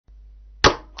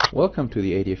Welcome to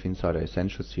the ADF Insider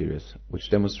Essentials series, which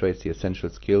demonstrates the essential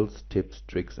skills, tips,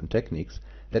 tricks and techniques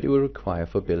that you will require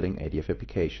for building ADF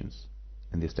applications.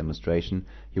 In this demonstration,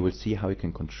 you will see how you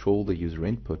can control the user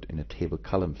input in a table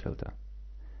column filter.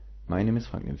 My name is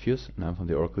Frank Nymphius and I'm from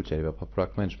the Oracle JDeveloper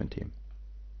Product Management team.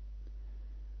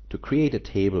 To create a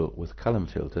table with column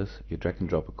filters, you drag and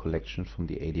drop a collection from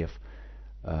the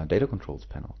ADF Data Controls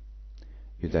panel.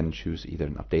 You then choose either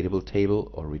an updatable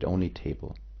table or read-only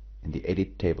table. In the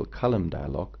Edit Table Column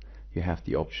dialog, you have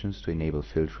the options to enable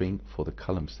filtering for the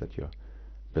columns that you're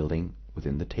building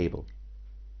within the table.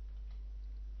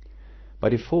 By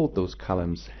default, those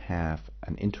columns have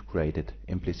an integrated,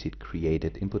 implicit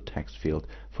created input text field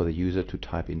for the user to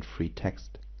type in free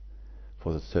text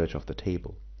for the search of the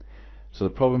table. So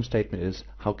the problem statement is,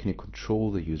 how can you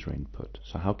control the user input?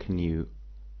 So how can you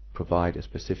provide a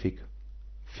specific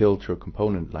filter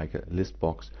component like a list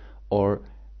box, or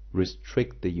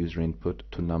restrict the user input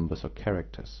to numbers or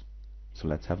characters? So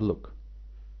let's have a look.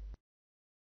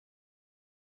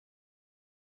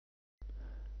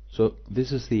 So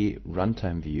this is the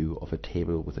runtime view of a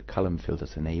table with the column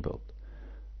filters enabled.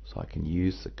 So I can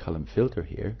use the column filter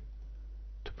here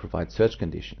to provide search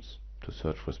conditions, to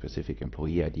search for a specific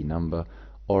employee ID number,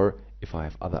 or if I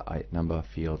have other number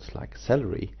fields like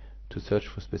salary, to search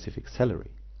for specific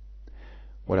salary.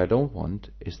 What I don't want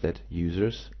is that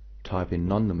users type in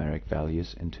non-numeric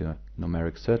values into a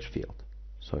numeric search field.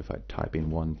 So if I type in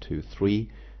 1, 2,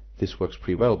 3, this works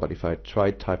pretty well, but if I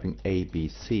try typing A, B,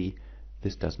 C,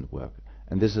 this doesn't work.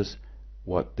 And this is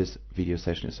what this video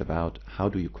session is about. How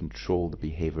do you control the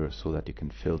behavior so that you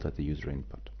can filter the user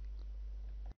input?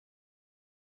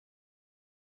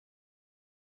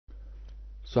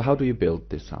 So how do you build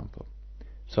this sample?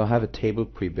 So I have a table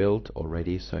pre-built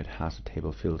already, so it has a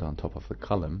table filter on top of the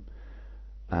column,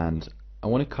 and I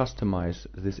want to customize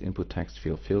this input text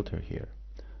field filter here.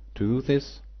 To do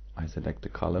this, I select the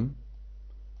column,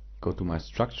 go to my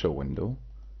structure window,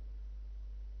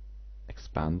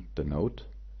 expand the node,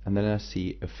 and then I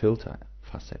see a filter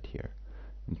facet here.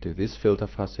 Into this filter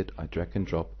facet I drag and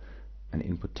drop an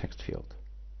input text field.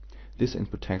 This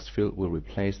input text field will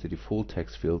replace the default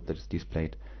text field that is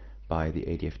displayed by the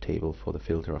ADF table for the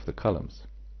filter of the columns.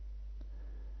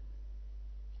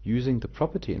 Using the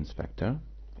property inspector,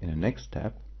 in the next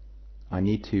step, I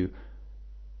need to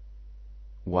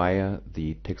wire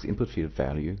the text input field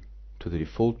value to the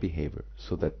default behavior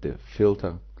so that the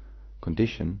filter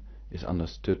condition is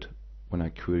understood when I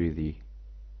query the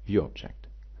view object.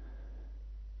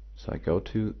 So I go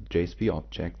to JSP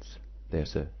objects,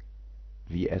 there's a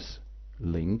VS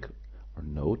link or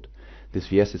node. This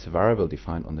VS is a variable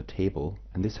defined on the table,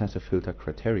 and this has a filter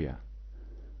criteria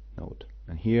node.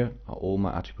 And here are all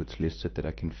my attributes listed that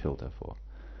I can filter for.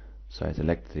 So I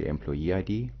select the employee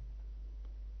ID,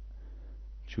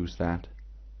 choose that,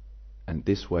 and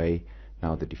this way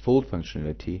now the default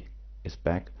functionality is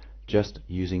back just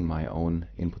using my own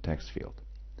input text field.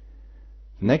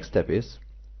 The next step is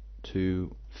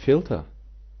to filter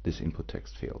this input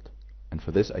text field, and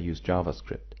for this I use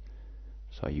JavaScript.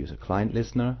 So I use a client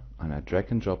listener and I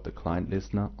drag and drop the client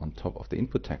listener on top of the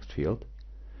input text field,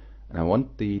 and I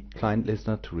want the client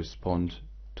listener to respond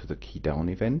to the key down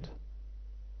event,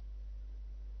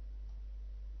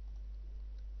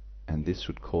 and this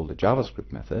should call the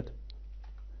JavaScript method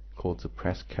called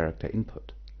suppress character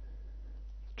input.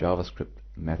 The JavaScript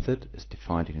method is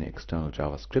defined in an external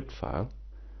JavaScript file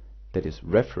that is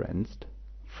referenced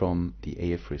from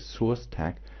the AF resource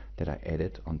tag that I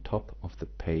added on top of the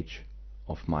page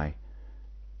of my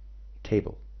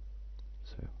table.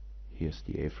 So here's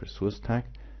the AF resource tag,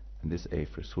 and this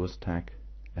AF resource tag,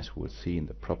 as we will see in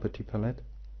the property palette,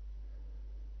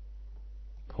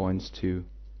 points to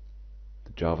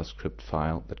the JavaScript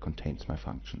file that contains my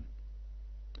function.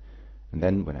 And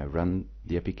then when I run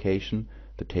the application,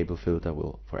 the table filter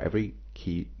will, for every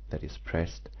key that is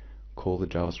pressed, call the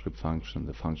JavaScript function.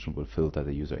 The function will filter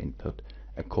the user input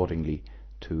accordingly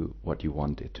to what you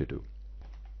want it to do.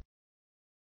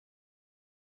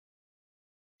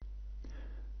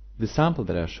 The sample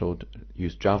that I showed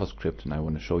used JavaScript, and I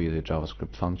want to show you the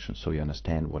JavaScript function so you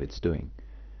understand what it's doing.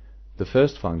 The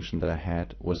first function that I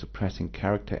had was suppressing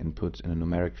character inputs in a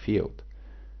numeric field.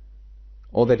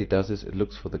 All that it does is it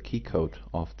looks for the key code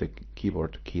of the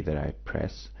keyboard key that I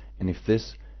press, and if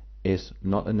this is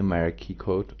not a numeric key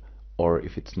code, or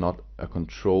if it's not a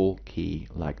control key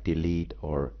like delete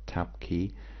or tab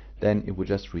key, then it will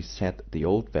just reset the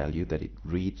old value that it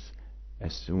reads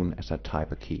as soon as I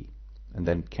type a key, and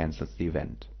then cancels the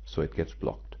event, so it gets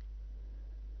blocked.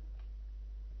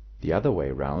 The other way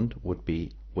around would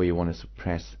be where you want to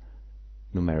suppress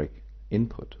numeric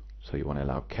input, so you want to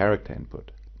allow character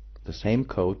input. the same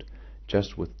code,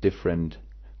 just with different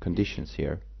conditions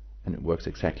here, and it works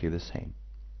exactly the same.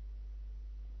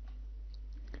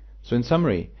 So in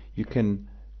summary, you can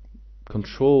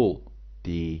control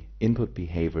the input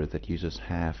behavior that users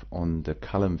have on the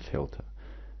column filter.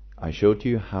 I showed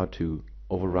you how to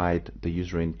override the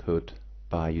user input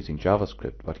by using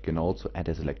JavaScript, but you can also add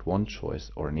a select one choice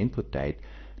or an input date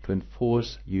to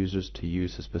enforce users to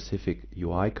use a specific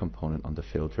UI component on the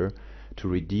filter to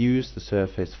reduce the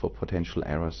surface for potential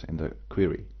errors in the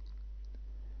query.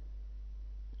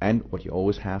 And what you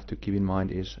always have to keep in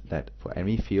mind is that for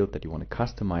any field that you want to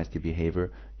customize the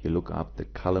behavior, you look up the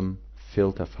column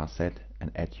filter facet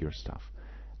and add your stuff.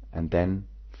 And then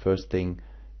first thing,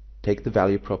 take the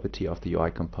value property of the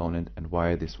UI component and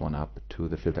wire this one up to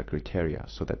the filter criteria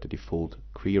so that the default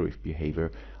query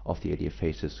behavior of the ADF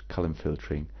faces column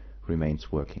filtering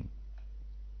remains working.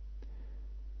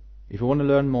 If you want to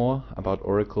learn more about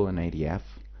Oracle and ADF,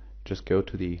 just go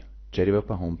to the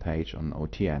JDeveloper homepage on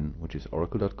OTN, which is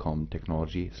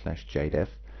oracle.com/technology/JDEV,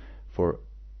 for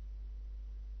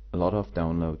a lot of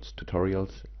downloads,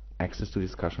 tutorials, access to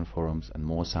discussion forums, and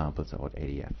more samples about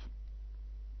ADF.